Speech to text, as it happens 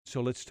So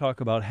let's talk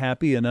about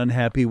happy and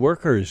unhappy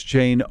workers.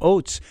 Jane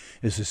Oates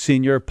is a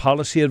senior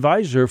policy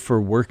advisor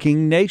for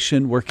Working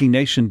Nation.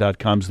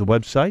 WorkingNation.com is the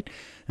website,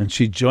 and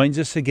she joins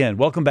us again.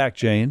 Welcome back,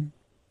 Jane.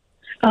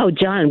 Oh,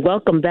 John,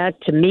 welcome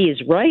back to me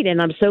is right,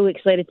 and I'm so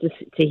excited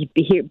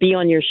to be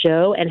on your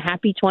show, and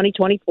happy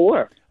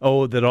 2024.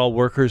 Oh, that all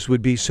workers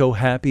would be so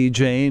happy,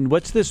 Jane.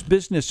 What's this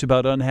business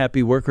about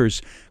unhappy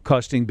workers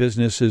costing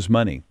businesses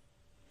money?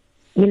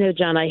 You know,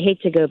 John, I hate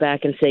to go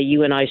back and say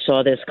you and I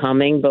saw this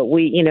coming, but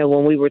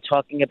when we were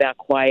talking about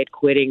quiet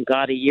quitting,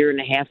 God, a year and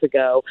a half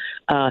ago,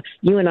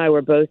 you and I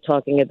were both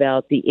talking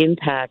about the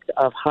impact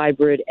of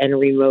hybrid and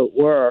remote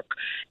work.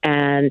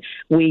 And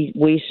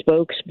we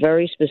spoke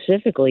very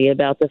specifically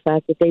about the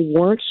fact that they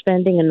weren't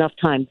spending enough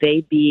time,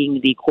 they being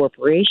the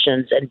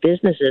corporations and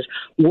businesses,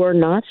 were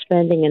not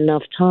spending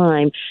enough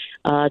time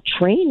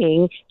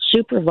training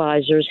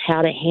supervisors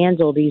how to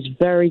handle these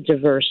very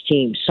diverse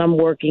teams, some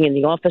working in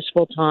the office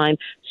full time,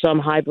 some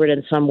hybrid,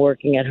 and some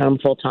working at home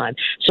full time.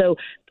 So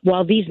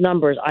while these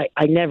numbers,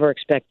 I never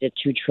expected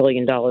 $2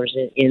 trillion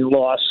in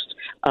lost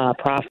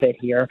profit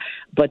here,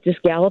 but this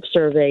Gallup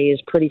survey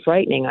is pretty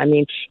frightening. I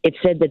mean, it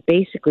said that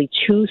basically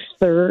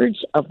 2/3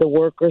 of the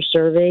workers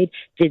surveyed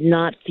did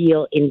not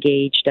feel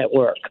engaged at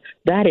work.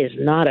 That is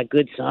not a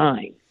good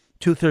sign.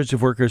 2/3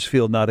 of workers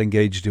feel not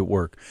engaged at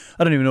work.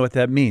 I don't even know what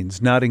that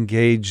means, not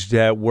engaged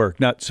at work,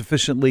 not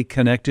sufficiently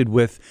connected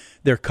with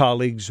their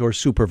colleagues or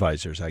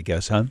supervisors, I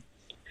guess, huh?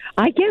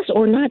 I guess,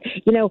 or not.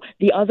 You know,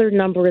 the other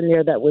number in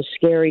there that was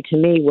scary to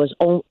me was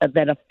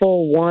that a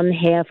full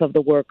 1/2 of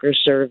the workers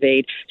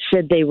surveyed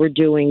said they were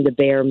doing the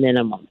bare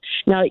minimum.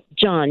 Now,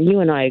 John, you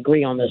and I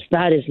agree on this.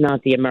 That is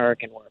not the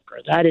American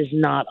worker. That is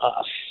not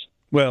us.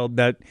 Well,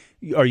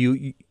 are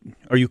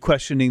you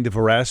questioning the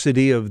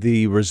veracity of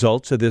the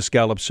results of this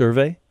Gallup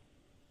survey?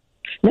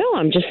 No,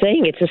 I'm just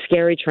saying it's a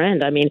scary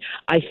trend. I mean,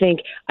 I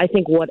think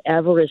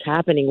whatever is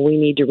happening, we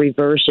need to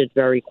reverse it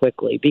very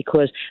quickly,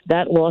 because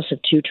that loss of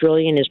 $2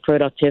 trillion is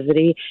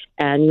productivity,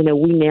 and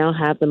we now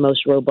have the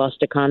most robust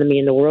economy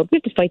in the world. We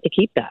have to fight to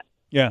keep that.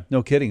 Yeah,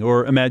 no kidding.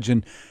 Or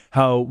imagine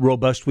how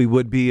robust we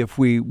would be if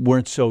we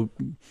weren't so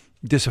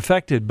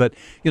disaffected. But,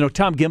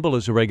 Tom Gimbel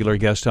is a regular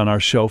guest on our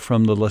show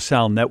from the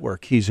LaSalle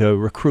Network. He's a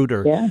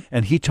recruiter,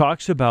 and he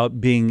talks about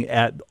being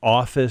at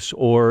office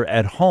or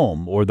at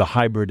home, or the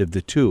hybrid of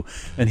the two.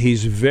 And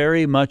he's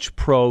very much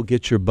pro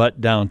get your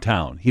butt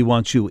downtown. He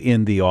wants you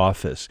in the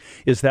office.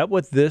 Is that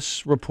what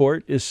this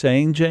report is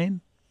saying, Jane?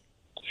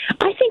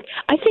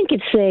 I think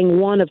it's saying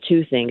one of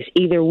two things.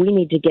 Either we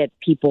need to get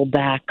people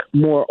back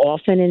more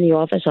often in the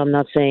office. I'm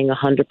not saying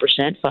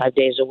 100%, 5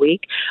 days a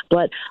week,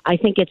 but I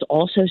think it's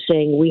also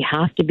saying we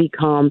have to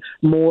become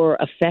more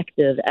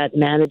effective at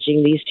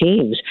managing these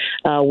teams.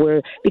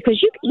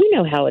 Because you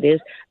know how it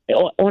is.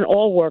 On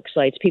all work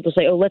sites, people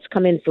say, "Oh, let's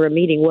come in for a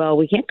meeting." Well,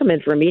 we can't come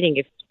in for a meeting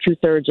if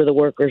 2/3 of the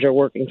workers are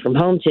working from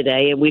home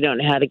today, and we don't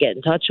know how to get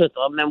in touch with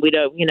them, and we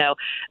don't,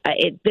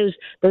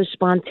 those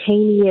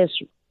spontaneous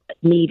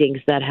meetings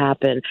that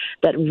happen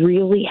that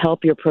really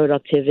help your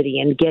productivity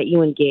and get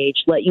you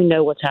engaged, let you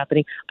know what's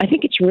happening. I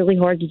think it's really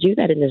hard to do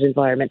that in this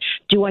environment.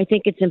 Do I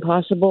think it's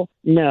impossible?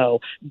 No,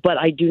 but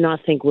I do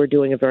not think we're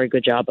doing a very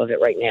good job of it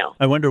right now.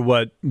 I wonder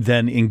what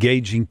then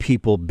engaging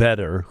people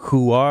better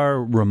who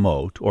are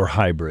remote or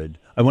hybrid,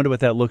 I wonder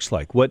what that looks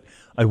like. What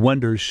I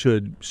wonder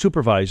should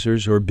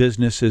supervisors or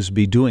businesses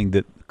be doing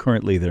that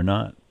currently they're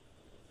not?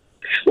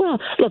 Well,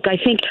 look, I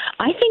think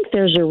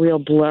there's a real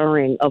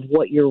blurring of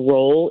what your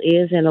role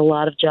is in a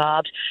lot of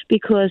jobs,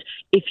 because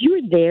if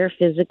you're there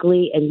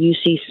physically and you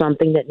see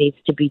something that needs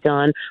to be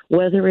done,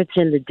 whether it's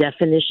in the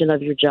definition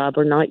of your job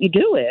or not, you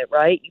do it,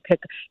 right?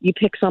 You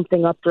pick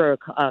something up for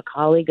a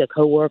colleague, a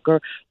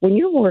coworker. When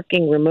you're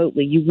working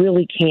remotely, you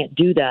really can't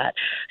do that.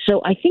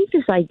 So I think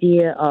this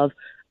idea of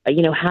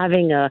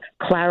having a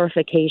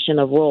clarification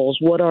of roles.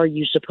 What are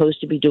you supposed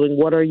to be doing?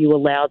 What are you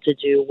allowed to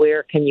do?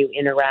 Where can you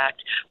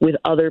interact with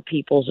other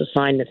people's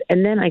assignments?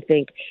 And then I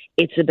think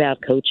it's about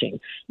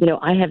coaching.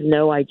 I have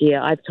no idea.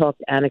 I've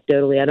talked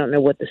anecdotally. I don't know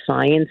what the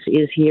science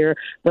is here,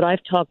 but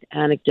I've talked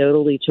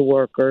anecdotally to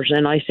workers,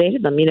 and I say to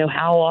them,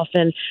 how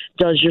often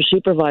does your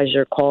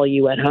supervisor call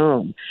you at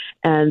home?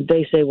 And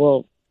they say,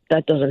 well,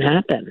 that doesn't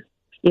happen.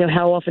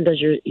 How often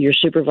does your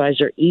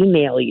supervisor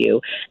email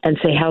you and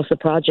say, how's the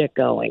project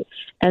going?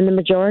 And the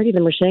majority of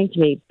them are saying to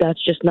me,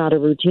 that's just not a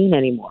routine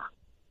anymore.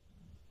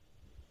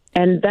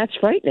 And that's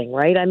frightening,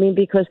 right? I mean,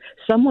 because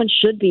someone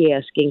should be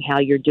asking how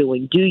you're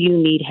doing. Do you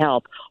need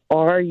help?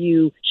 Are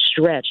you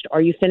stretched?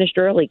 Are you finished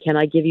early? Can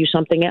I give you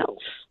something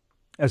else?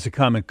 As a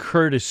common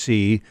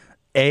courtesy,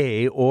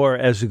 A, or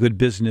as a good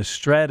business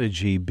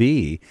strategy,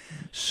 B.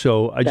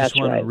 So I just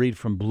want to read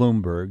from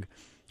Bloomberg.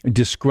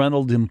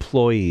 Disgruntled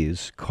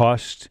employees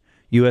cost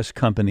U.S.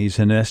 companies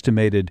an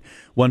estimated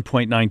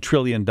 $1.9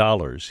 trillion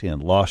in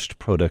lost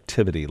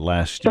productivity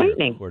last year,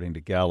 according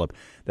to Gallup.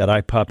 That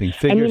eye-popping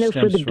figure and,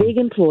 for the big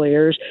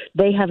employers,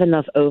 they have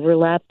enough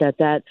overlap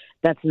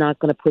that's not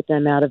going to put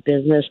them out of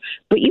business.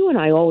 But you and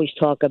I always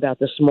talk about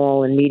the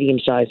small and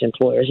medium-sized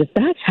employers. If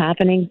that's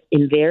happening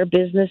in their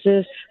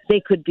businesses,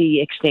 they could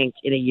be extinct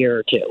in a year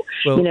or two.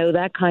 Well,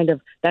 that kind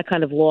of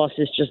loss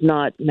is just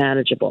not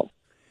manageable.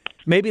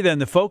 Maybe then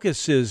the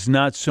focus is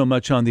not so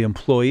much on the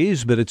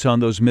employees, but it's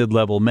on those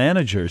mid-level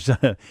managers.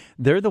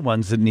 They're the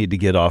ones that need to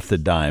get off the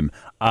dime.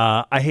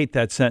 I hate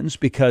that sentence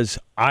because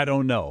I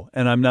don't know,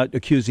 and I'm not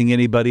accusing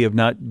anybody of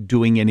not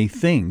doing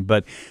anything.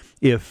 But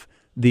if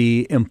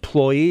the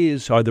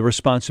employees are the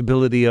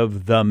responsibility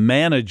of the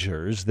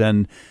managers,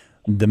 then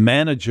the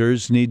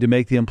managers need to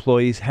make the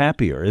employees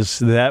happier. Is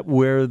that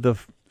where the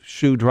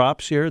shoe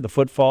drops here, the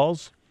foot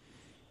falls?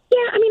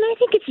 Yeah, I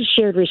think it's a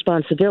shared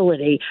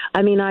responsibility.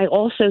 I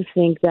also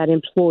think that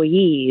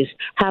employees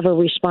have a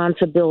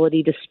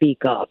responsibility to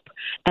speak up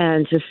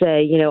and to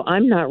say,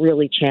 I'm not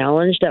really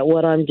challenged at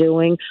what I'm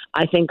doing.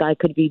 I think I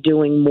could be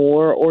doing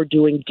more or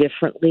doing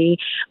differently.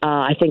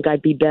 I think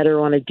I'd be better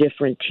on a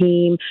different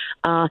team.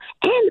 And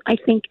I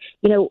think,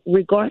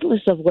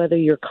 regardless of whether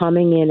you're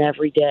coming in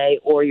every day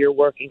or you're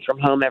working from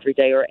home every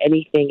day or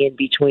anything in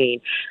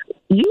between,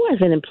 you as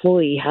an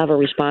employee have a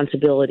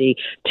responsibility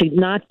to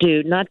not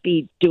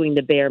be doing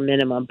the bare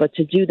minimum, but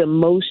to do the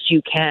most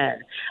you can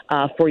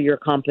for your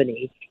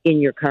company in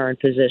your current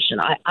position.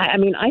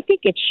 I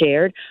think it's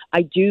shared.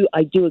 I do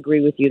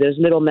agree with you. Those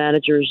middle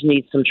managers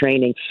need some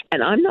training,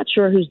 and I'm not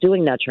sure who's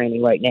doing that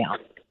training right now.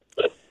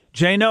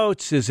 Jane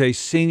Oates is a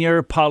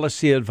senior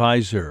policy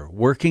advisor,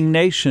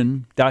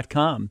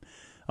 workingnation.com.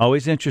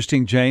 Always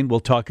interesting, Jane. We'll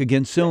talk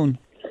again soon.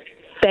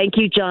 Thank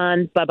you,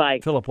 John. Bye-bye.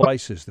 Philip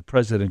Weiss is the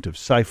president of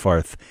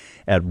Seyfarth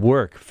at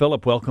Work.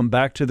 Philip, welcome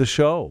back to the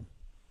show.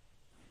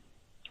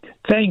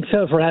 Thanks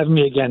for having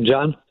me again,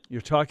 John.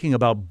 You're talking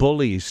about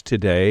bullies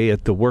today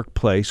at the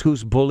workplace.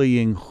 Who's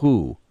bullying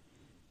who?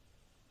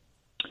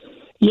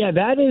 Yeah,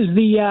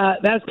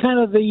 that's kind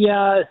of the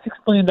 $6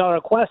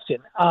 billion question.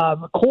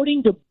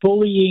 According to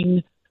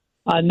bullying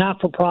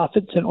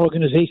not-for-profits and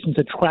organizations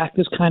that track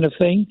this kind of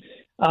thing,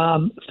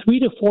 3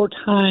 to 4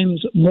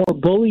 times more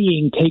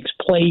bullying takes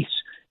place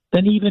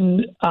than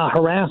even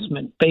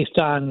harassment based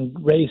on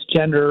race,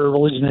 gender,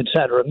 religion,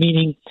 etc.,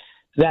 meaning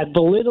that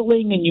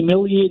belittling and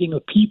humiliating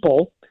of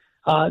people,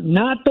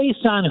 not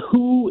based on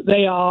who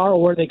they are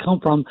or where they come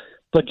from,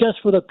 but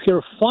just for the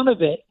pure fun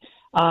of it,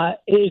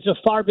 is a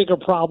far bigger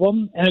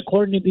problem. And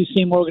according to these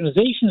same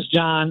organizations,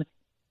 John,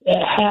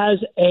 it has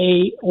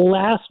a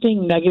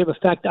lasting negative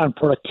effect on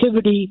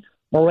productivity,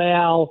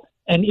 morale,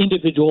 and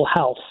individual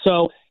health.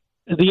 So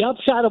the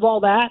upshot of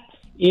all that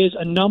is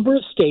a number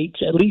of states,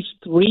 at least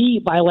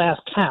 3 by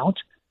last count,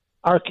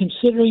 are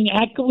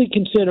actively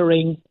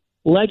considering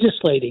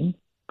legislating,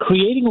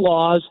 creating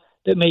laws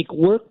that make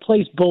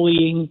workplace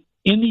bullying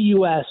in the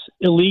U.S.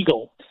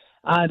 illegal.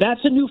 That's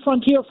a new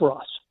frontier for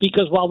us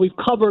because while we've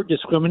covered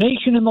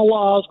discrimination in the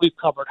laws, we've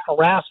covered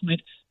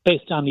harassment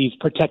based on these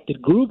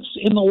protected groups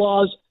in the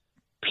laws,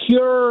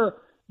 pure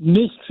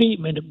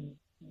mistreatment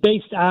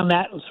based on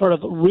that sort of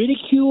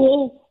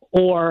ridicule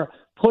or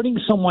putting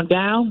someone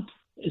down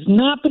has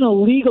not been a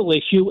legal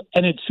issue,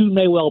 and it soon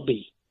may well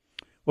be.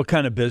 What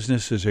kind of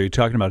businesses are you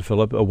talking about,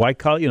 Philip? White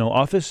collar,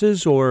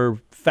 offices or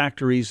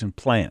factories and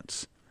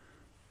plants?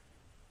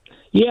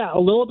 Yeah, a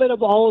little bit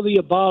of all of the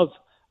above,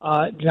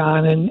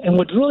 John. And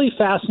what's really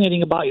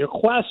fascinating about your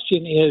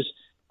question is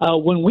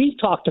when we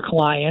talk to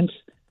clients,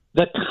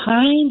 the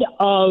kind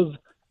of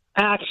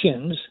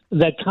actions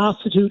that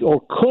constitute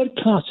or could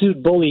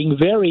constitute bullying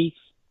vary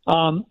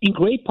in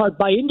great part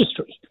by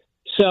industry.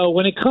 So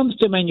when it comes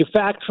to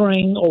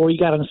manufacturing or you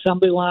got an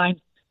assembly line,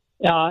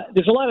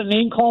 there's a lot of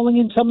name calling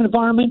in some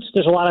environments.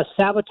 There's a lot of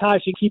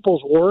sabotaging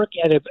people's work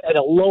at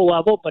a low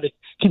level, but it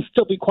can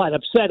still be quite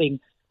upsetting.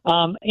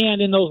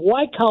 And in those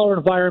white-collar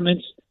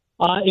environments,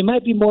 it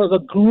might be more of a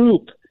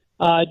group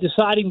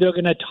deciding they're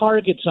going to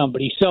target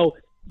somebody. So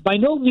by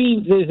no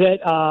means is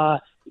it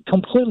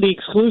completely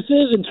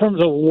exclusive in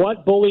terms of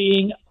what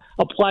bullying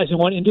applies in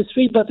one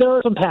industry, but there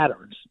are some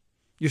patterns.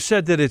 You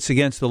said that it's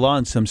against the law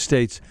in some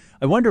states.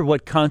 I wonder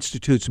what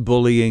constitutes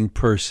bullying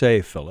per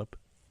se, Philip.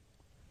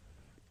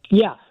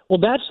 Yeah, well,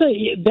 that's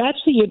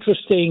the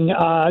interesting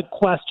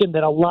question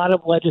that a lot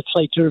of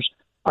legislatures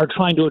are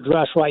trying to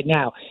address right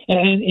now.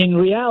 And in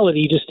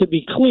reality, just to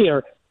be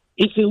clear,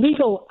 it's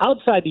illegal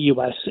outside the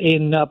U.S.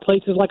 in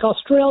places like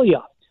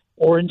Australia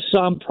or in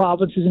some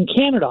provinces in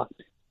Canada.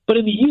 But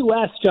in the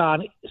U.S.,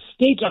 John,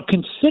 states are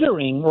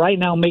considering right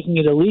now making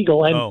it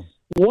illegal. And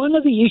one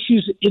of the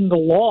issues in the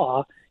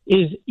law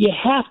is you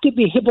have to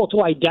be able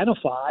to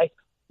identify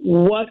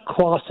what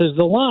crosses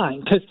the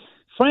line. Because,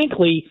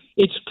 frankly,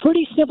 it's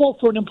pretty simple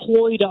for an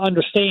employee to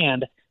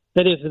understand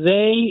that if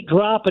they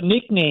drop a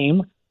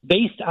nickname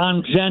based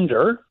on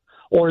gender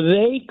or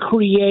they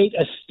create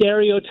a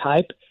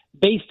stereotype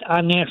based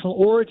on national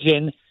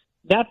origin,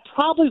 that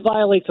probably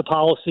violates a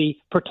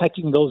policy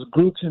protecting those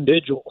groups and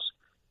individuals.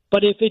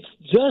 But if it's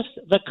just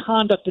the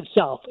conduct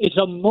itself, it's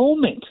a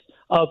moment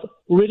of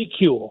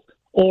ridicule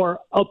or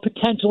of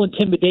potential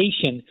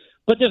intimidation,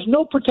 but there's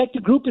no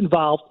protected group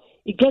involved,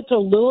 it gets a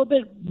little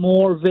bit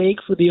more vague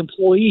for the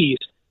employees.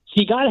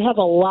 So you got to have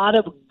a lot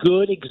of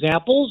good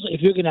examples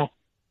if you're going to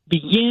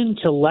begin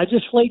to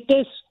legislate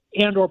this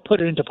and or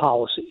put it into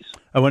policies.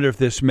 I wonder if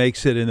this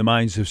makes it, in the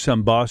minds of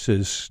some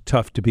bosses,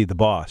 tough to be the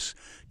boss.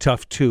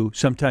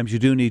 Sometimes you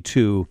do need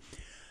to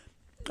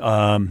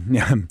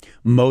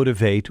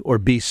motivate or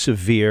be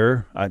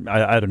severe.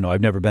 I don't know.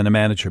 I've never been a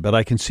manager, but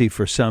I can see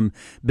for some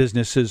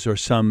businesses or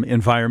some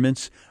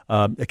environments,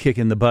 a kick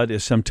in the butt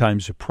is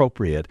sometimes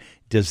appropriate.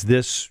 Does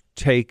this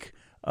take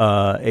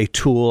a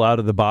tool out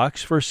of the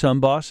box for some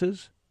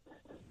bosses?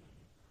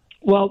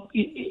 Well,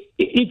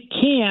 it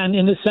can,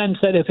 in the sense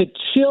that if it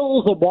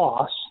chills a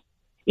boss,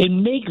 it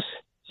makes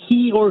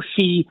he or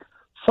she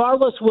far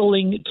less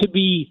willing to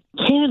be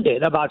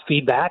candid about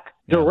feedback,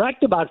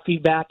 direct about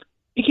feedback.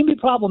 It can be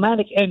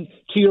problematic. And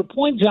to your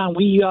point, John,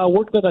 we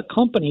worked with a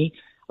company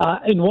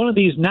in one of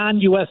these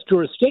non-U.S.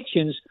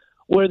 jurisdictions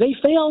where they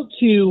failed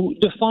to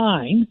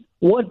define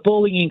what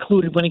bullying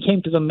included when it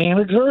came to the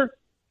manager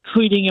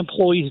treating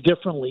employees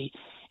differently.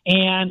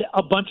 And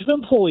a bunch of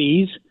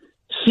employees,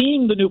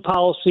 seeing the new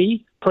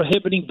policy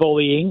prohibiting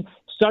bullying,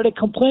 started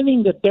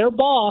complaining that their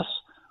boss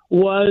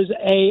was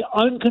a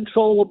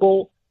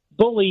uncontrollable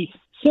bully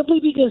simply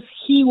because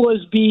he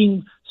was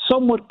being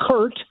somewhat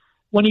curt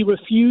when he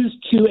refused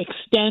to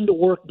extend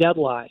work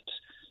deadlines.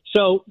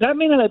 So that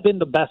may not have been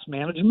the best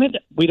management.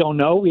 We don't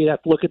know. We'd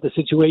have to look at the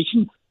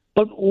situation.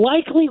 But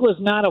likely was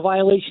not a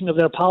violation of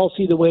their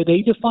policy the way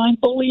they define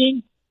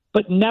bullying,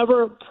 but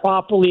never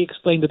properly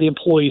explained to the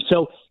employees.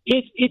 So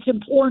it's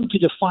important to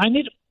define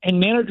it, and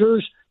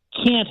managers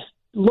can't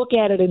look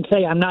at it and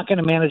say, I'm not going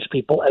to manage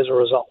people as a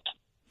result.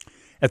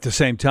 At the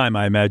same time,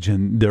 I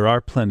imagine there are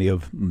plenty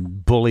of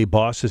bully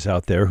bosses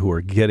out there who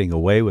are getting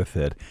away with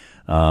it.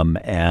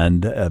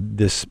 And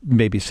this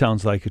maybe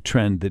sounds like a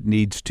trend that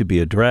needs to be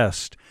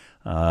addressed.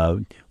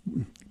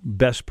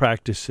 Best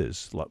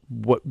practices.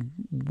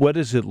 What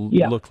does it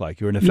look like?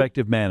 You're an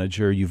effective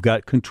manager. You've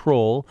got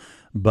control,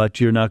 but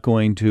you're not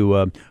going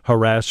to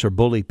harass or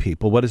bully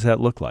people. What does that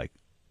look like?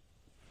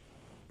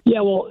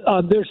 Yeah,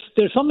 well,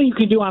 there's something you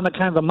can do on the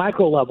kind of a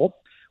micro level,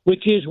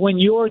 which is when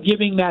you're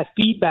giving that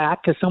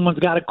feedback because someone's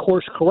got to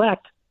course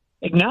correct,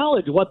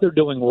 acknowledge what they're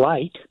doing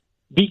right.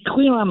 Be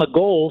clear on the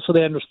goal so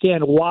they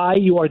understand why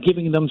you are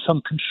giving them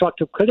some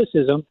constructive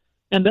criticism,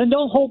 and then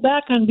don't hold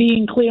back on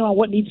being clear on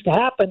what needs to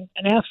happen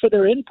and ask for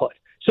their input.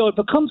 So it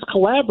becomes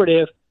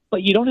collaborative,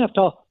 but you don't have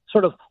to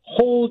sort of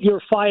hold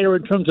your fire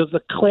in terms of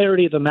the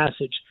clarity of the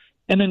message.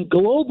 And then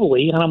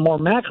globally, on a more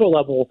macro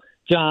level,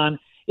 John,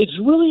 it's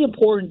really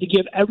important to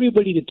give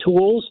everybody the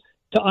tools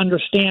to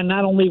understand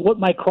not only what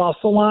might cross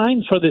the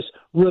line for this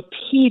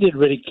repeated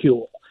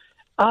ridicule,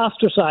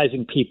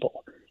 ostracizing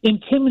people,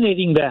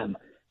 intimidating them,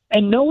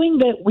 and knowing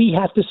that we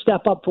have to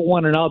step up for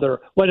one another,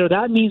 whether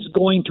that means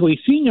going to a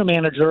senior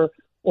manager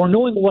or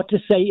knowing what to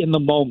say in the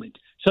moment.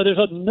 So there's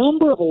a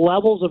number of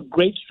levels of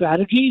great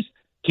strategies,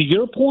 to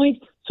your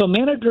point, so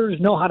managers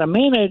know how to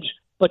manage,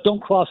 but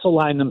don't cross the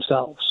line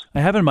themselves.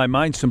 I have in my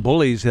mind some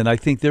bullies, and I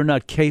think they're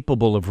not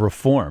capable of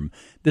reform.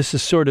 This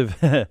is sort of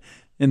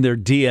in their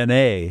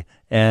DNA,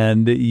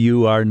 and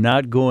you are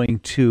not going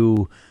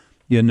to,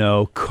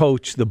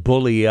 coach the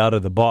bully out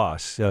of the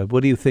boss.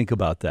 What do you think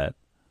about that?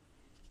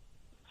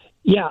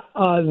 Yeah,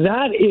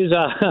 that is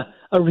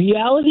a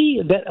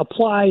reality that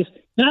applies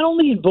not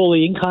only in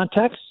bullying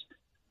contexts,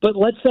 but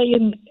let's say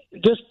in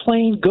just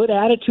plain good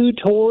attitude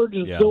towards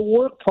the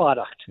work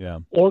product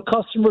or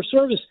customer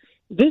service.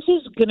 This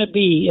is going to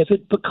be, if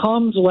it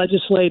becomes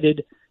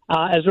legislated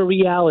as a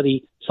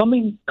reality,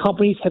 something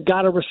companies have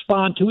got to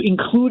respond to,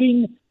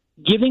 including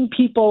giving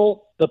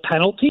people the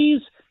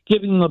penalties,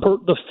 giving them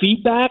the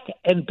feedback,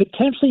 and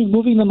potentially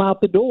moving them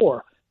out the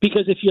door.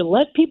 Because if you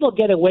let people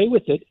get away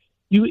with it,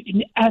 you,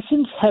 in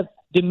essence, have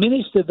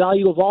diminished the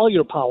value of all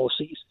your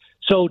policies.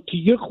 So to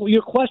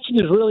your question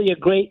is really a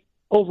great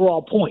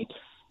overall point.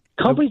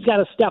 Companies got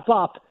to step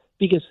up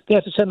because they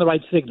have to send the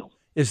right signal.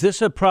 Is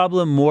this a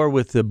problem more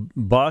with the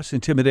boss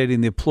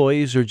intimidating the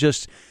employees, or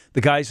just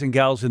the guys and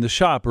gals in the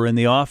shop or in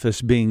the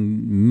office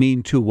being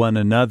mean to one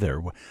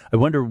another? I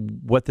wonder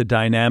what the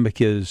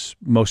dynamic is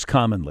most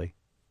commonly.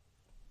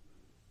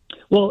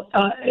 Well,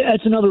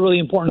 that's another really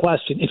important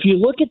question. If you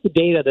look at the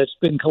data that's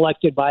been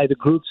collected by the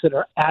groups that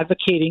are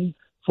advocating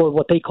for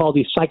what they call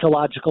the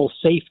psychological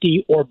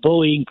safety or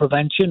bullying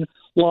prevention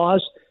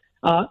laws,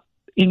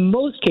 in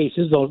most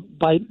cases, though,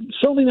 by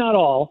certainly not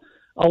all,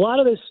 a lot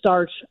of this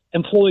starts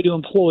employee to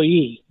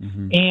employee.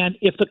 Mm-hmm. And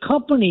if the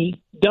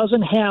company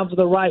doesn't have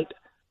the right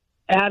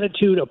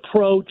attitude,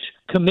 approach,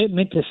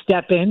 commitment to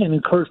step in and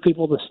encourage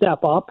people to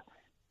step up,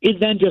 it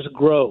then just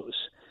grows.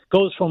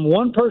 Goes from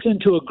one person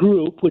to a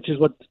group, which is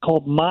what's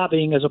called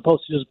mobbing as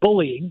opposed to just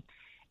bullying.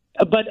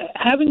 But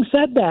having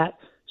said that,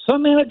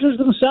 some managers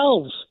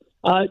themselves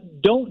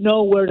don't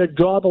know where to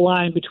draw the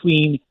line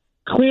between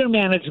clear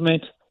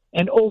management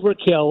and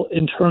overkill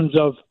in terms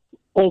of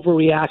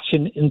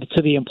overreaction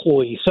to the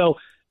employee. So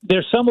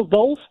there's some of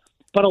both,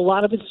 but a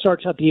lot of it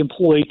starts at the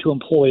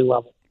employee-to-employee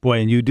level. Boy,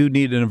 and you do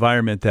need an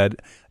environment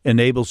that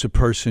enables a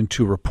person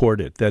to report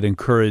it, that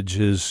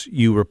encourages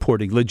you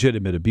reporting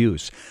legitimate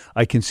abuse.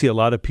 I can see a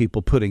lot of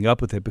people putting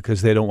up with it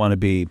because they don't want to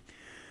be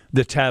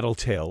the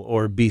tattletale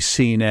or be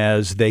seen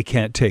as they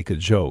can't take a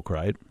joke,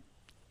 right?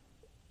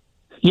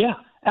 Yeah,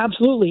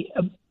 absolutely.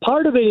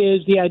 Part of it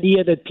is the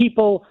idea that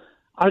people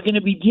are going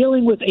to be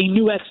dealing with a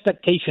new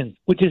expectation,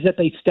 which is that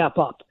they step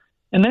up.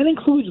 And that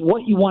includes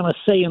what you want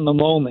to say in the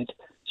moment.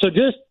 So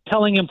just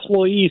telling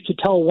employees to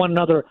tell one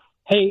another,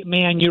 hey,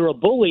 man, you're a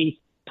bully,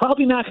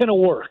 probably not going to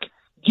work.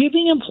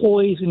 Giving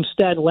employees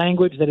instead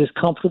language that is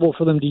comfortable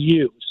for them to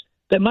use,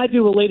 that might be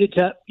related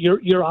to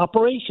your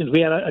operations.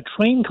 We had a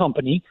train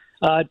company,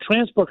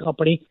 transport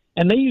company,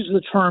 and they use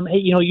the term, hey,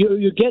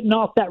 you're getting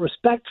off that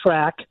respect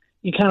track.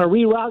 You kind of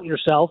reroute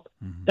yourself.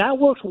 Mm-hmm. That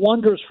works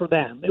wonders for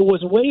them. It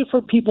was a way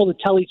for people to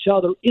tell each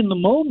other in the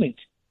moment,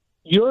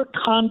 your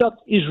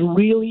conduct is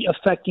really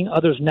affecting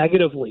others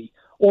negatively.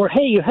 Or,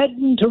 hey, you're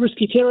heading into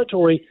risky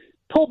territory,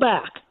 pull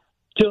back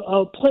to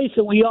a place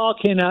that we all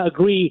can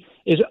agree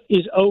is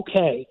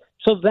okay.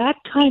 So that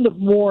kind of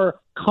more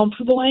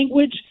comfortable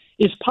language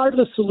is part of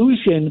the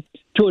solution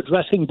to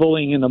addressing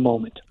bullying in the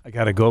moment. I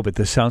got to go, but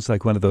this sounds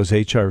like one of those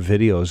HR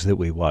videos that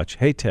we watch.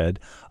 Hey, Ted,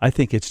 I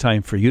think it's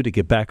time for you to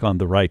get back on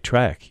the right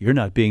track. You're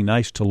not being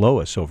nice to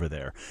Lois over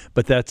there.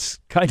 But that's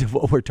kind of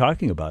what we're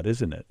talking about,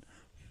 isn't it?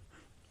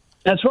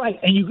 That's right.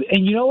 And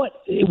you know what?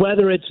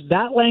 Whether it's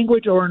that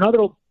language or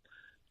another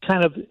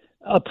kind of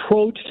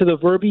approach to the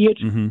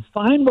verbiage,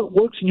 find what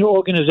works in your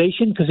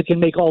organization because it can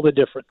make all the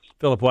difference.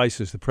 Philip Weiss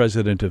is the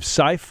president of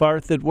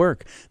Seyfarth at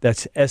Work.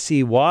 That's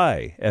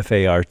Seyfarth,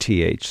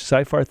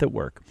 Seyfarth at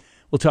Work.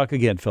 We'll talk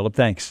again, Philip.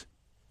 Thanks.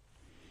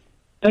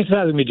 Thanks for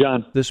having me,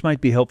 John. This might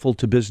be helpful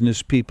to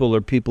business people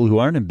or people who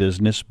aren't in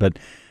business but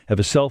have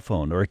a cell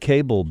phone or a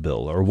cable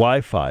bill or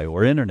Wi-Fi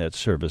or internet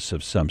service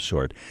of some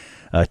sort.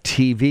 A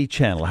TV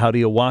channel. How do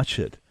you watch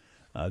it?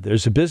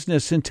 There's a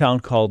business in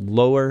town called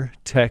Lower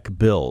Tech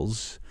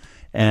Bills,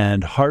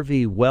 and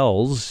Harvey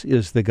Wells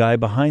is the guy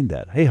behind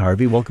that. Hey,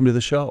 Harvey, welcome to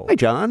the show. Hi,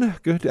 John.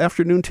 Good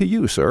afternoon to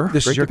you, sir.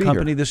 This Great is your to be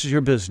company. Here. This is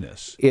your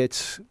business.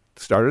 It's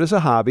started as a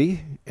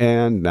hobby,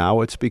 and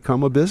now it's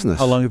become a business.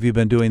 How long have you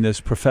been doing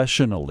this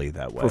professionally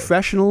that way?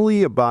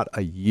 Professionally, about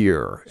a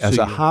year. As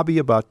a hobby,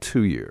 about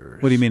 2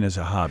 years. What do you mean as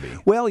a hobby?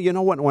 Well, you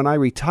know what? When I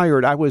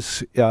retired, I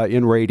was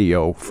in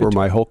radio for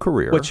my whole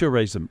career. What's your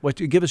resume?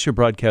 Give us your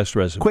broadcast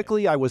resume.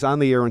 Quickly, I was on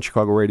the air in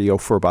Chicago radio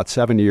for about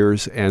 7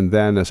 years, and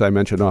then, as I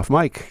mentioned off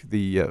mic,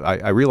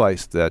 I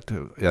realized that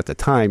at the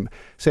time,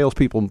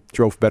 salespeople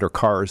drove better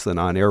cars than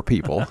on-air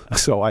people.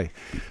 So I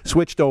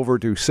switched over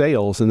to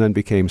sales and then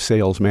became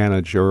sales manager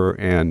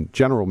and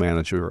general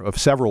manager of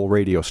several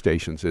radio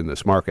stations in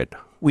this market.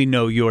 We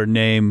know your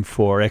name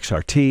for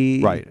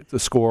XRT. Right, The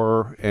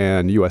Score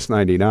and US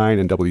 99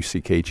 and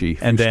WCKG.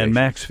 And Dan stations.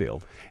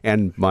 Maxfield.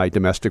 And my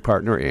domestic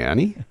partner,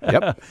 Annie.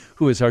 Yep.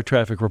 Who is our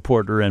traffic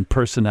reporter and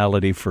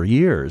personality for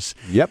years.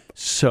 Yep.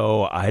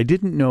 So I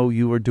didn't know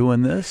you were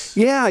doing this.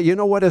 Yeah, you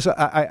know what? As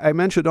I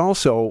mentioned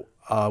also,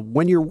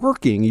 when you're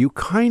working, you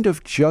kind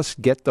of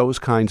just get those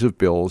kinds of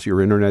bills, your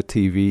internet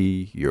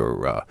TV,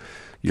 your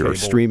cable,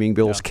 streaming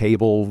bills,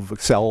 cable,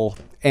 cell,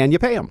 and you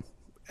pay them.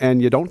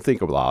 And you don't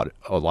think a lot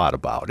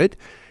about it.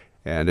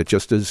 And it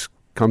just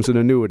comes an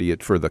annuity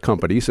for the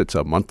companies. It's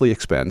a monthly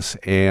expense.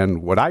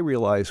 And what I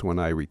realized when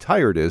I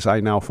retired is I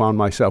now found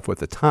myself with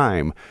the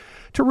time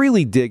to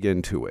really dig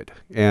into it.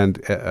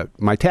 And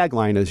my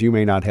tagline is, you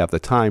may not have the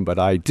time, but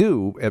I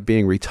do. At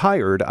being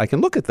retired, I can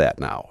look at that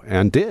now,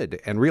 and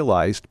did, and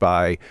realized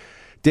by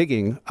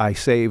digging, I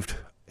saved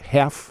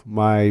half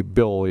my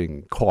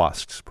billing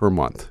costs per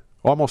month.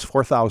 Almost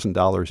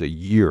 $4,000 a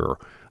year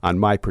on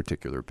my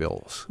particular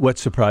bills. What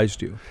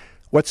surprised you?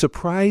 What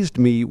surprised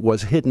me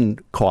was hidden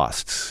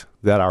costs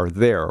that are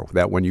there,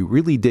 that when you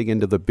really dig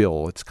into the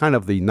bill, it's kind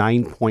of the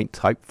 9-point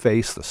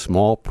typeface, the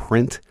small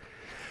print.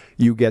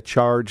 You get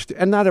charged,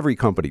 and not every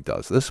company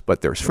does this,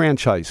 but there's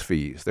franchise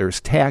fees, there's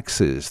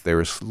taxes,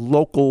 there's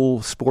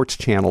local sports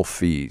channel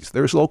fees,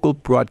 there's local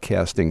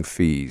broadcasting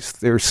fees.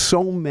 There's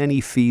so many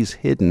fees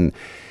hidden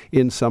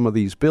in some of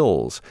these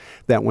bills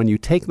that when you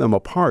take them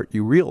apart,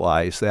 you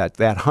realize that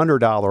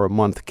 $100 a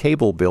month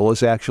cable bill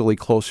is actually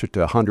closer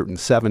to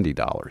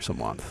 $170 a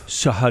month.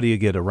 So how do you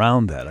get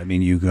around that? I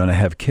mean, you're going to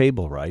have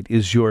cable, right?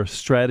 Is your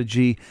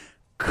strategy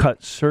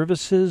cut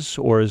services,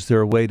 or is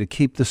there a way to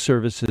keep the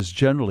services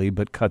generally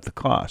but cut the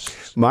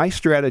costs? My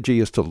strategy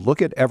is to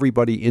look at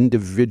everybody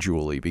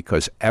individually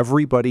because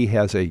everybody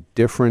has a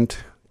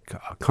different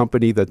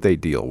company that they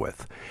deal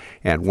with.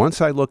 And once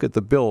I look at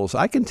the bills,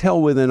 I can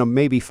tell within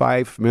maybe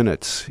 5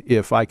 minutes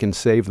if I can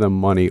save them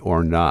money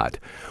or not.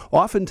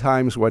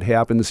 Oftentimes what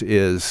happens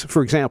is,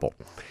 for example,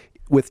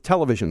 with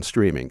television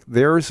streaming,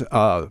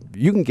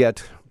 you can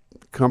get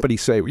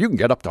companies say, you can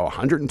get up to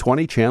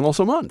 120 channels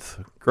a month.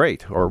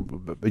 Great. Or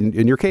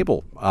in your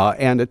cable.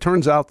 And it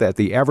turns out that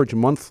the average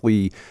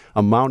monthly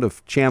amount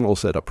of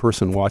channels that a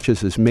person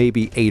watches is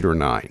maybe 8 or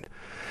 9.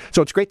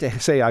 So it's great to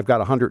say I've got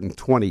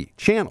 120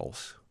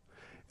 channels.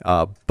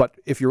 But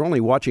if you're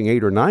only watching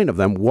 8 or 9 of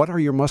them, what are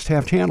your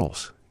must-have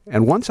channels?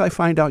 And once I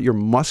find out your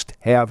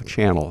must-have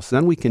channels,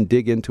 then we can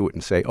dig into it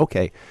and say,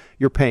 okay,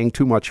 you're paying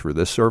too much for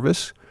this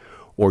service,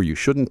 or you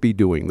shouldn't be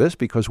doing this,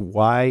 because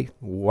why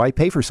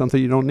pay for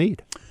something you don't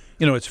need?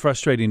 You know, what's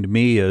frustrating to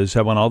me is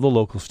I want all the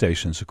local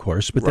stations, of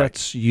course, but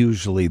that's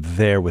usually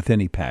there with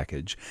any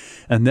package.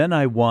 And then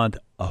I want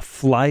a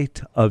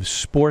flight of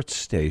sports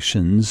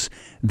stations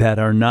that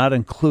are not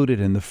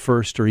included in the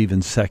first or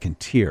even second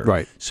tier.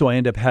 Right. So I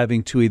end up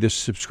having to either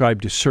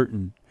subscribe to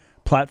certain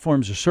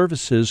platforms or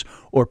services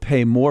or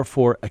pay more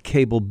for a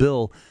cable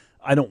bill.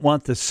 I don't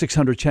want the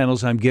 600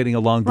 channels I'm getting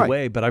along the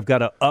way, but I've got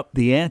to up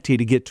the ante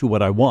to get to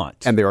what I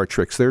want. And there are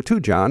tricks there too,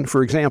 John.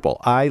 For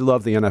example, I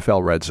love the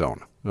NFL Red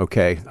Zone.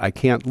 Okay, I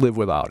can't live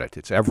without it.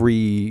 It's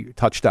every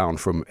touchdown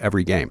from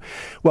every game.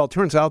 Well, it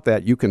turns out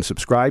that you can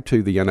subscribe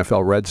to the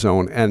NFL Red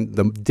Zone, and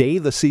the day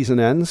the season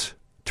ends,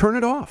 turn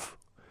it off.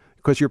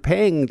 Because you're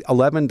paying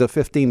 $11 to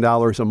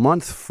 $15 a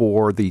month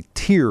for the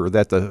tier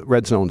that the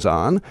Red Zone's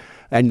on,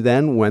 and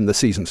then when the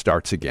season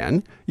starts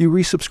again, you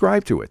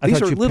resubscribe to it. I These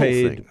thought are you little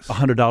paid things.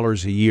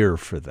 $100 a year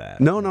for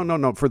that.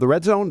 No. For the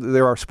Red Zone,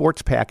 there are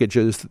sports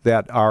packages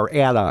that are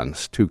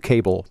add-ons to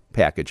cable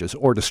packages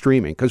or to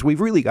streaming, because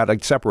we've really got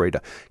to separate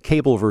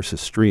cable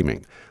versus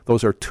streaming.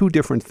 Those are two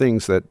different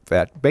things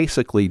that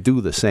basically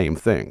do the same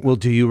thing. Well,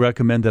 do you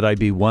recommend that I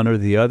be one or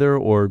the other,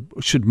 or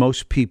can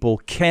most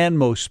people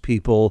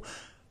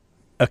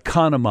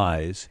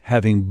economize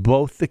having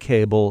both the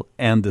cable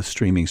and the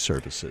streaming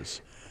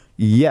services?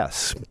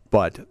 Yes,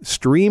 but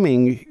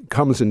streaming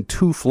comes in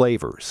two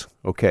flavors,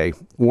 okay?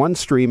 One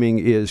streaming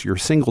is your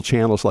single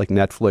channels like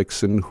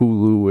Netflix and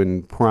Hulu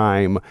and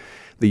Prime.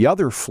 The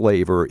other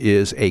flavor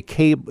is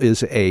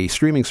a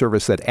streaming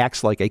service that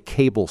acts like a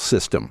cable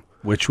system.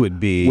 Which would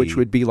be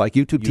like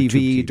YouTube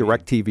TV,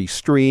 DirecTV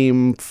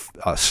Stream,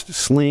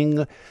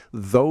 Sling.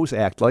 Those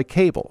act like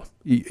cable.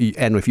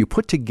 And if you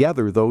put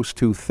together those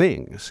two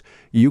things,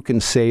 you can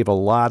save a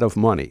lot of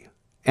money.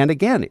 And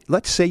again,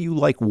 let's say you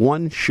like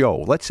one show.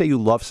 Let's say you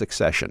love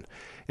Succession,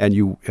 and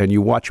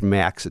you watch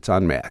Max. It's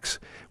on Max.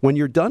 When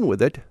you're done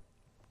with it,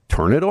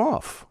 turn it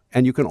off.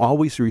 And you can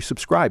always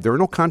resubscribe. There are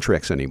no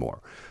contracts anymore.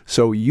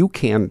 So you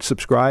can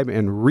subscribe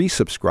and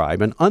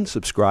resubscribe and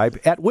unsubscribe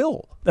at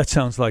will. That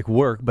sounds like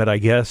work, but I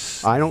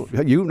guess...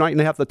 You might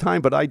not have the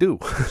time, but I do.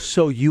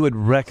 So you would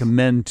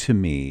recommend to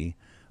me,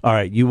 all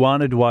right, you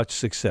wanted to watch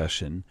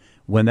Succession.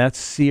 When that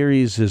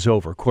series is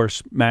over, of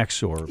course,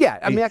 Max or... Yeah,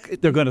 I mean...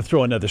 they're going to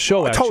throw another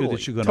show at you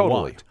that you're going to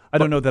want. I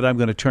don't know that I'm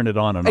going to turn it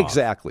on and off.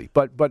 Exactly.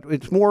 But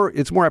it's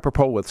more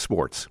apropos with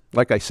sports.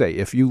 Like I say,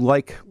 if you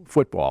like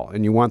football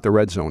and you want the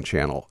Red Zone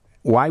channel,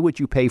 why would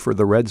you pay for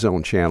the Red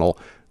Zone channel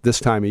this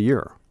time of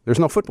year? There's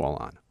no football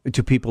on.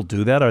 Do people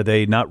do that? Are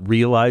they not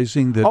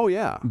realizing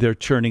that they're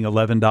churning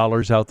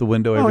 $11 out the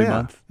window every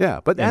month? Yeah,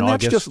 and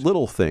that's just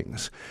little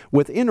things.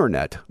 With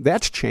internet,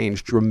 that's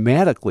changed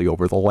dramatically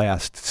over the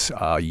last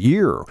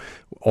year.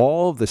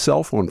 All of the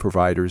cell phone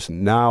providers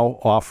now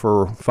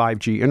offer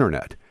 5G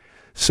internet.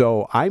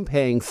 So I'm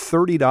paying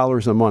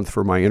 $30 a month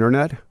for my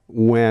internet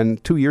when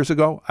 2 years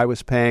ago I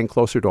was paying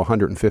closer to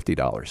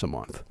 $150 a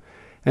month.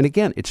 And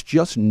again, it's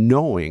just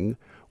knowing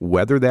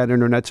whether that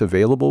internet's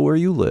available where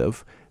you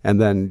live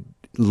and then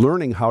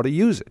learning how to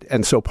use it.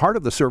 And so part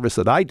of the service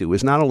that I do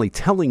is not only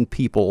telling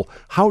people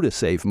how to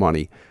save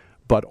money,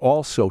 but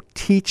also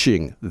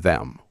teaching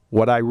them.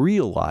 What I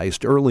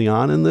realized early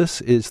on in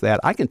this is that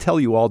I can tell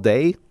you all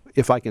day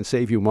if I can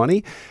save you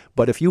money,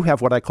 but if you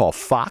have what I call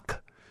FOC,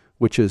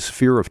 which is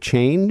fear of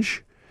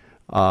change,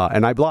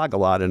 and I blog a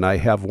lot, and I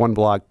have one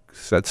blog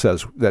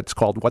that's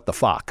called What the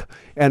Fuck.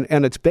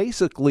 And it's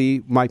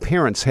basically my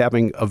parents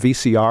having a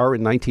VCR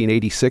in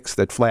 1986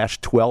 that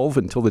flashed 12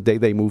 until the day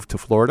they moved to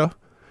Florida.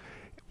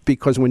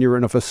 Because when you're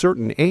of a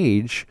certain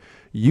age,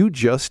 you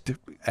just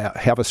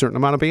have a certain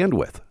amount of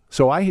bandwidth.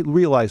 So I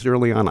realized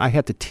early on I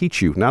had to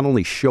teach you, not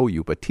only show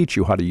you, but teach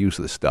you how to use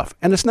this stuff.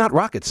 And it's not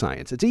rocket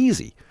science. It's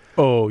easy.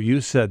 Oh, you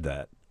said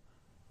that.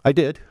 I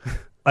did.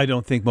 I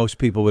don't think most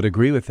people would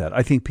agree with that.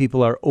 I think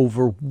people are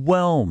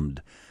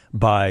overwhelmed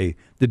by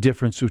the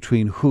difference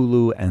between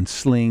Hulu and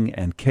Sling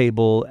and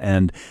cable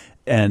and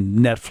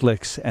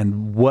Netflix,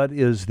 and what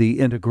is the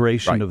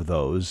integration of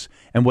those,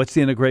 and what's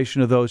the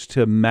integration of those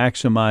to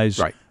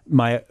maximize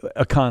my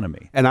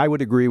economy. And I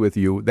would agree with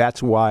you.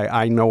 That's why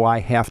I know I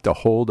have to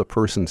hold a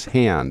person's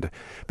hand,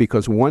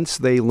 because once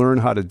they learn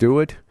how to do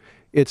it,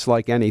 it's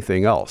like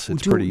anything else.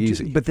 It's pretty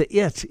easy. But the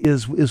it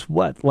is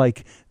what?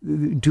 Like,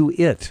 do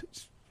it.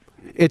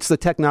 It's the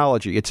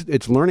technology.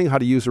 It's learning how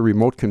to use a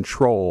remote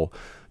control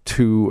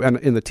and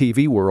in the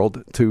TV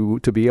world to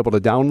be able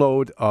to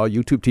download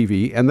YouTube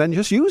TV and then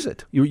just use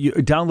it. You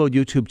download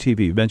YouTube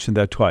TV. You mentioned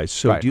that twice.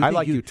 So do you think I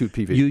like YouTube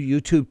TV.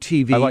 YouTube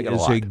TV like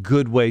is a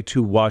good way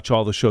to watch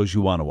all the shows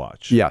you want to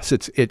watch. Yes,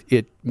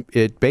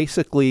 it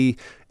basically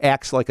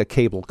acts like a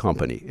cable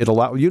company.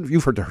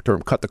 You've heard the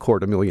term "cut the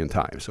cord" a million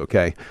times.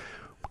 Okay,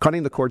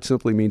 cutting the cord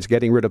simply means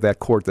getting rid of that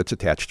cord that's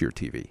attached to your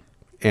TV.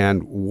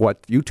 And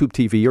what YouTube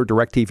TV or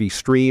DirecTV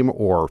Stream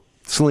or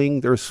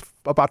Sling, there's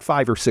about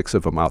 5 or 6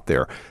 of them out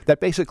there that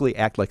basically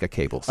act like a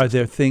cable system. Are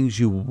there things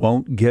you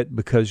won't get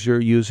because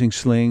you're using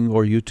Sling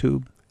or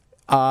YouTube?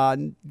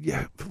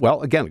 Yeah.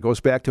 Well, again, it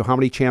goes back to how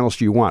many channels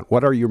do you want?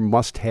 What are your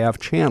must-have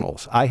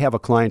channels? I have a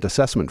client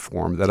assessment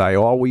form that I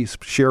always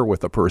share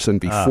with a person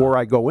before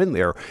I go in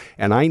there,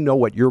 and I know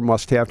what your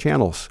must-have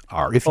channels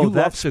are. If you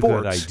love sports, that's a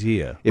good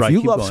idea. If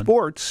you love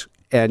sports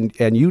and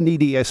you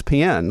need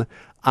ESPN,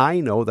 I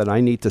know that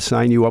I need to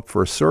sign you up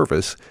for a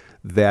service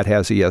that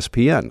has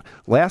ESPN.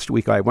 Last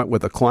week, I went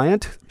with a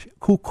client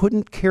who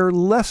couldn't care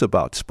less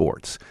about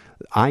sports.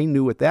 I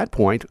knew at that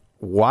point,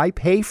 why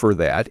pay for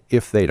that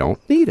if they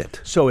don't need it?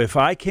 So if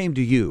I came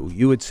to you,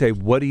 you would say,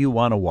 what do you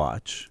want to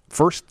watch?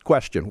 First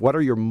question, what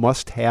are your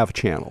must-have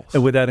channels?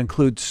 And would that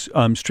include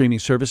streaming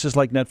services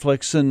like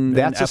Netflix and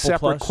That's Apple a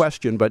separate Plus?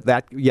 question, but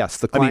that, yes,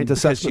 the client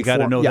assessment because you got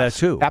to know yes, that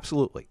too.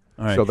 Absolutely.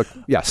 All right. So,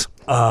 yes.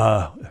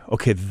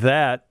 Okay,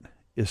 that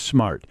is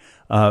smart.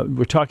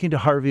 We're talking to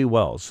Harvey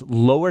Wells.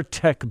 Lower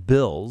Tech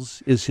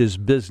Bills is his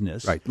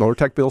business. Right,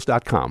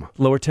 lowertechbills.com.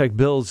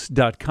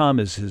 Lowertechbills.com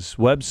is his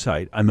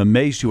website. I'm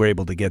amazed you were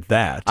able to get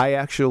that. I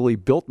actually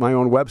built my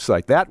own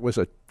website. Yeah,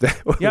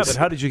 but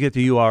how did you get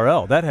the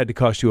URL? That had to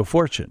cost you a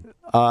fortune.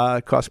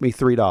 It cost me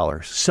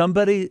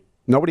 $3.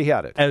 Nobody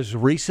had it. As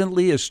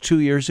recently as 2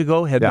 years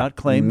ago had not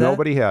claimed that?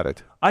 Nobody had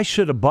it. I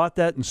should have bought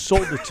that and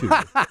sold it to you.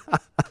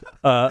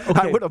 Okay.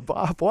 I would have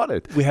bought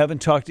it. We haven't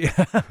talked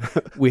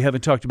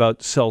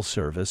about cell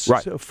service,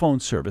 right. Phone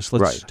service.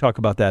 Let's talk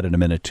about that in a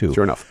minute, too.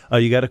 Sure enough.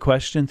 You got a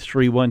question?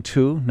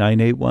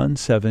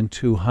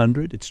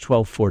 312-981-7200. It's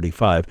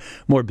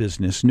 1245. More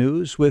business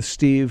news with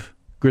Steve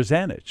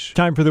Grzanich.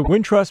 Time for the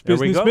Wintrust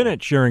Business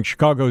Minute, sharing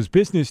Chicago's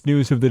business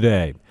news of the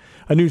day.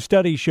 A new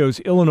study shows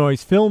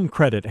Illinois' film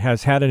credit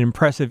has had an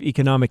impressive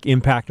economic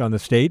impact on the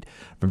state.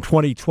 From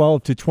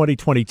 2012 to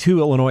 2022,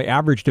 Illinois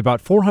averaged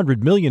about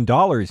 $400 million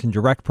in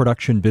direct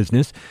production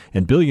business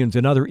and billions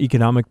in other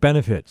economic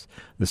benefits.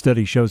 The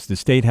study shows the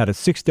state had a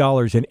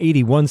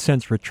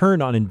 $6.81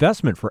 return on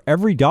investment for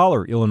every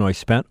dollar Illinois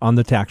spent on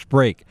the tax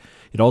break.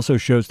 It also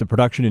shows the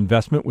production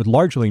investment would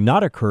largely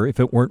not occur if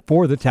it weren't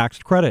for the tax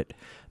credit.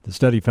 The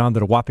study found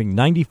that a whopping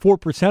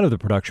 94% of the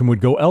production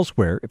would go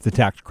elsewhere if the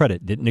tax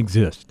credit didn't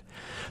exist.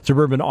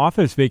 Suburban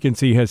office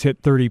vacancy has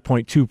hit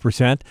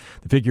 30.2%.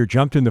 The figure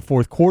jumped in the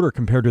fourth quarter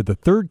compared to the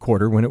third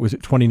quarter when it was at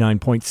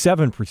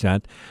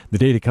 29.7%. The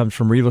data comes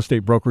from real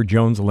estate broker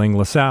Jones Lang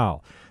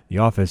LaSalle. The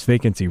office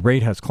vacancy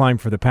rate has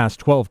climbed for the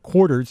past 12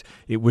 quarters.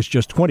 It was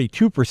just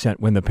 22%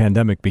 when the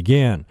pandemic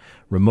began.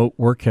 Remote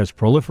work has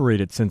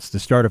proliferated since the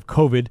start of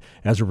COVID.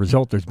 As a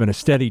result, there's been a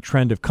steady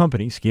trend of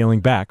companies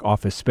scaling back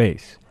office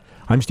space.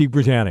 I'm Steve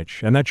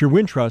Grzanich, and that's your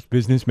Wintrust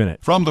Business Minute.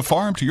 From the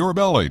farm to your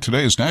belly,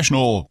 today's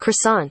National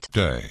Croissant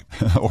Day.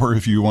 Or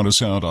if you want to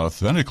sound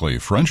authentically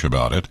French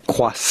about it,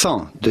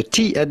 croissant. The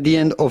T at the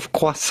end of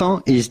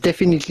croissant is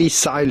definitely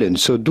silent,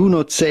 so do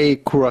not say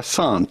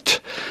croissant,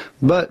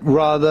 but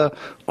rather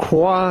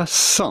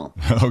croissant.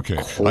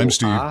 Okay, I'm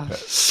Steve.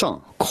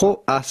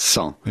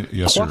 Croissant.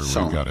 Yes, sir,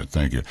 we got it.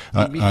 Thank you.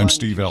 I'm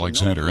Steve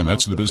Alexander, and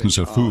that's the business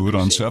of food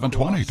on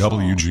 720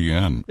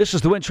 WGN. This is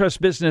the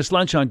Wintrust Business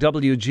Lunch on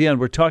WGN.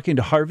 We're talking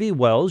to Harvey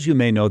Wells. You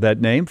may know that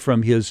name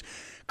from his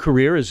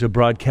career as a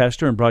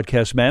broadcaster and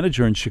broadcast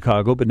manager in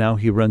Chicago, but now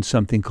he runs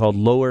something called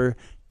Lower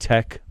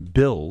Tech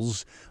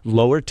Bills.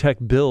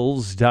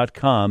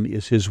 LowerTechBills.com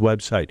is his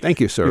website.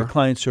 Thank you, sir. Your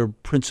clients are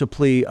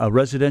principally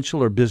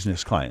residential or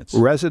business clients?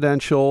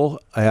 Residential,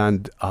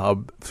 and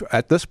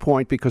at this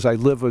point, because I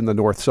live in the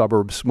north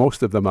suburbs,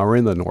 most of them are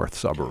in the north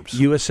suburbs.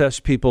 You assess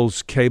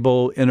people's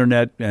cable,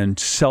 internet, and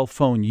cell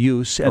phone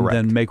use and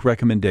then make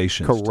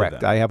recommendations to them.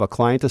 I have a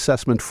client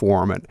assessment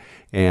form,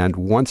 and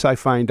once I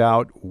find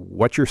out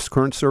what your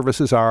current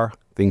services are,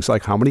 things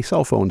like how many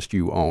cell phones do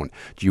you own?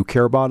 Do you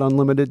care about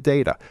unlimited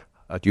data?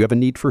 Do you have a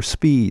need for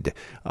speed?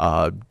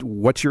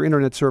 What's your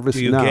internet service now?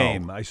 Do you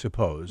game, I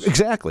suppose?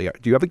 Exactly.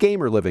 Do you have a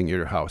gamer living in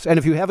your house? And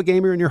if you have a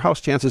gamer in your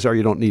house, chances are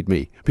you don't need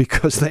me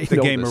because the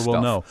gamer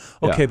will know.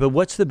 Okay, but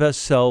what's the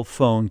best cell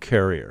phone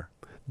carrier?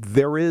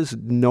 There is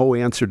no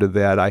answer to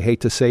that. I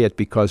hate to say it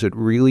because it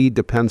really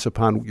depends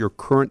upon your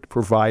current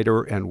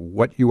provider and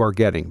what you are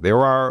getting. There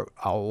are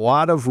a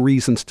lot of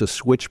reasons to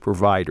switch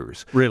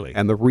providers. Really?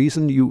 And the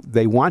reason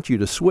they want you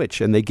to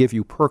switch and they give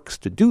you perks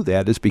to do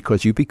that is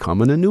because you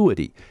become an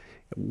annuity.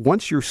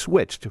 Once you're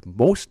switched,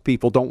 most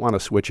people don't want to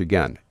switch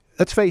again.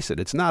 Let's face it,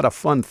 it's not a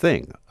fun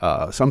thing.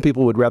 Some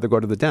people would rather go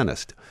to the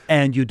dentist.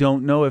 And you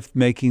don't know if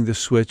making the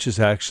switch is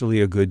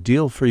actually a good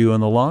deal for you in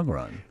the long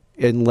run.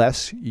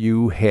 Unless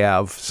you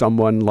have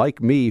someone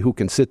like me who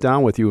can sit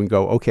down with you and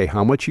go, okay,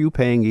 how much are you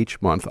paying each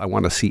month? I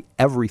want to see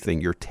everything,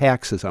 your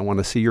taxes. I want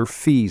to see your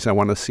fees. I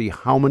want to see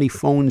how many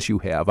phones you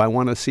have. I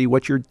want to see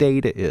what your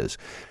data is.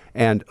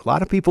 And a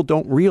lot of people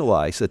don't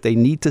realize that they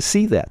need to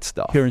see that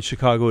stuff. Here in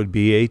Chicago, it would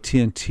be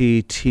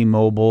AT&T,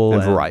 T-Mobile,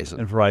 and Verizon.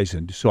 And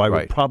Verizon. So I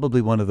would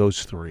probably one of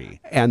those three.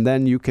 And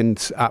then you can,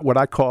 what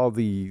I call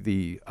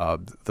the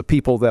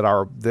people that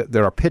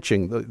are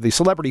pitching, the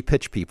celebrity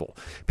pitch people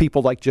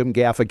like Jim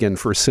Gaffigan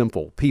for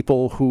Simple,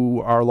 people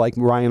who are like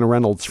Ryan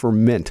Reynolds for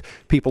Mint,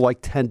 people like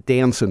Ted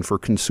Danson for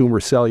Consumer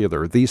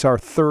Cellular. These are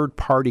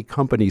third-party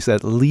companies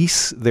that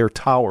lease their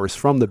towers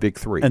from the big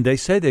three. And they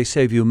say they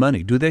save you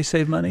money. Do they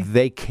save money?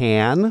 They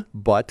can,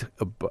 but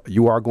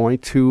you are going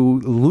to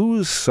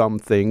lose some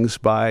things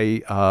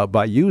by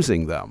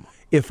using them.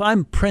 If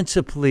I'm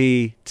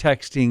principally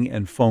texting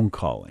and phone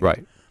calling,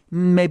 right?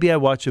 Maybe I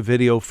watch a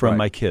video from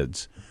my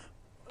kids,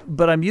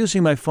 but I'm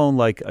using my phone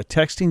like a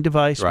texting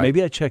device. Right.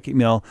 Maybe I check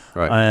email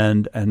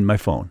and my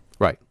phone.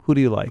 Right. Who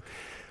do you like?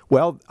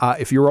 Well,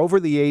 if you're over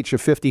the age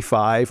of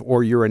 55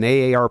 or you're an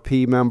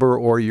AARP member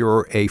or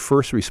you're a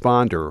first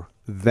responder,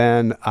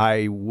 then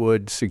I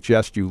would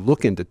suggest you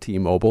look into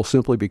T-Mobile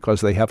simply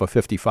because they have a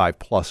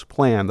 55-plus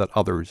plan that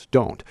others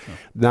don't. Oh.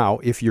 Now,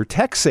 if you're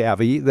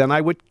tech-savvy, then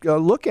I would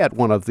look at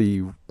one of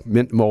the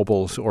Mint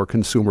Mobiles or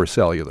Consumer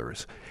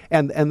Cellulars.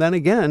 And then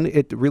again,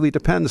 it really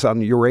depends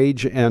on your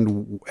age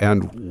and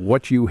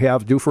what you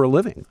have to do for a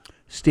living.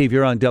 Steve,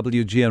 you're on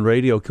WGN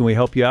Radio. Can we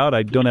help you out?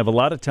 I don't have a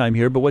lot of time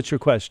here, but what's your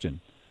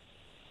question?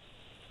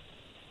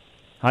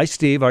 Hi,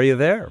 Steve. Are you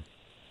there?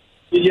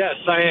 Yes,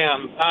 I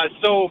am.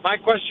 So my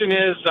question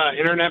is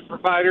internet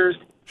providers.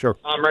 Sure.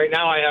 Right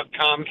now I have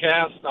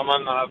Comcast. I'm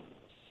on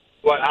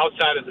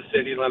outside of the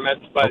city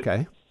limits, but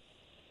okay.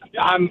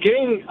 I'm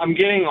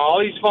getting all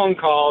these phone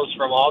calls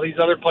from all these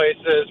other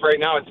places. Right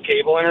now it's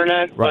cable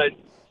internet, right.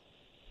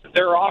 But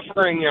they're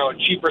offering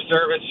cheaper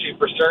service.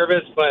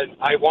 But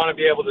I want to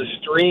be able to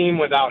stream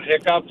without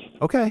hiccups.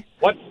 Okay.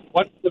 What's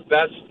the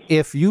best?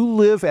 If you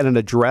live at an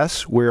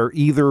address where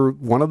either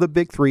one of the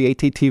big three,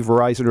 AT&T,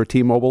 Verizon, or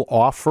T-Mobile,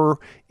 offer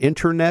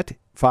internet,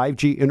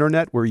 5G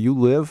internet where you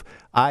live,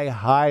 I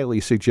highly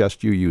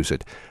suggest you use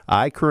it.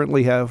 I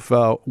currently have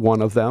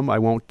one of them. I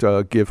won't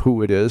give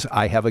who it is.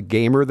 I have a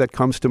gamer that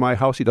comes to my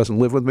house. He doesn't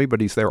live with me,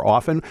 but he's there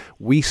often.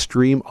 We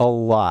stream a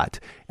lot.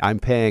 I'm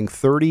paying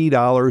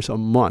 $30 a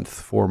month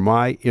for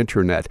my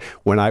internet.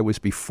 When I was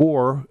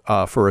before,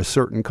 for a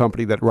certain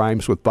company that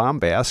rhymes with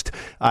bombast,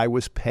 I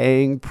was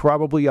paying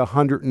probably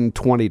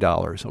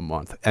 $120 a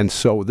month. And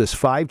so this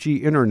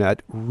 5G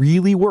internet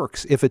really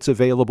works if it's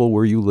available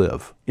where you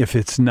live. If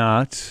it's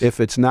not? If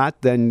it's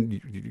not, then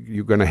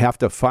you're going to have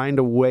to find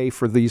a way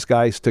for these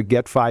guys to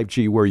get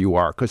 5G where you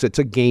are, because it's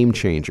a game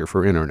changer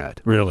for internet.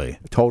 Really?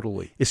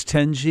 Totally. Is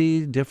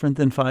 10G different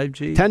than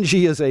 5G?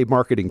 10G is a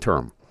marketing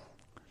term.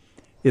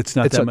 It's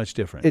not that much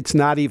different. It's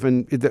not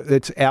even,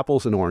 it's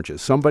apples and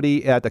oranges.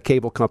 Somebody at a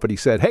cable company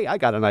said, hey, I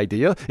got an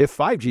idea. If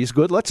 5G is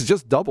good, let's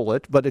just double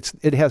it. But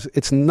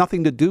it's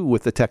nothing to do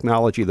with the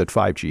technology that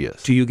 5G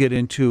is. Do you get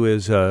into,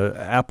 is a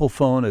Apple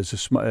phone,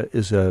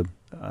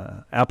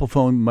 Apple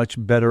phone much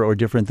better or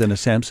different than a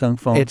Samsung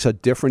phone? It's a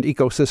different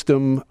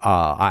ecosystem.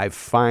 I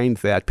find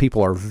that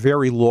people are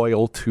very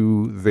loyal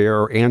to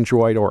their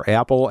Android or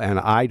Apple,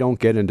 and I don't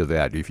get into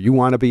that. If you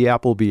want to be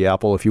Apple, be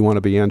Apple. If you want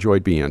to be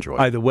Android, be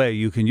Android. Either way,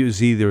 you can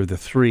use either of the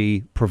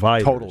three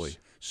providers. Totally.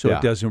 So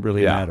it doesn't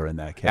really matter in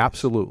that case.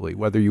 Absolutely.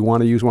 Whether you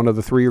want to use one of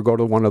the three or go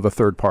to one of the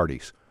third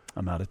parties.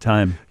 I'm out of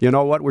time. You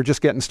know what? We're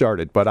just getting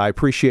started, but I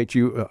appreciate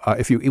you.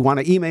 If you want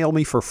to email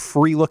me for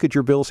free look at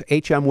your bills,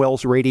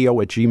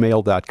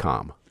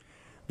 hmwellsradio@gmail.com.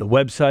 The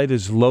website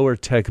is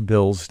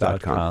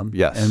lowertechbills.com.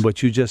 Yes. And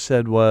what you just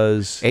said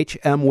was?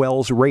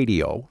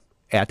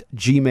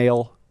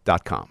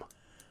 hmwellsradio@gmail.com.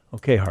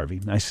 Okay, Harvey.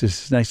 Nice to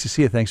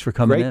see you. Thanks for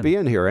coming in. Great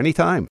being here. Anytime.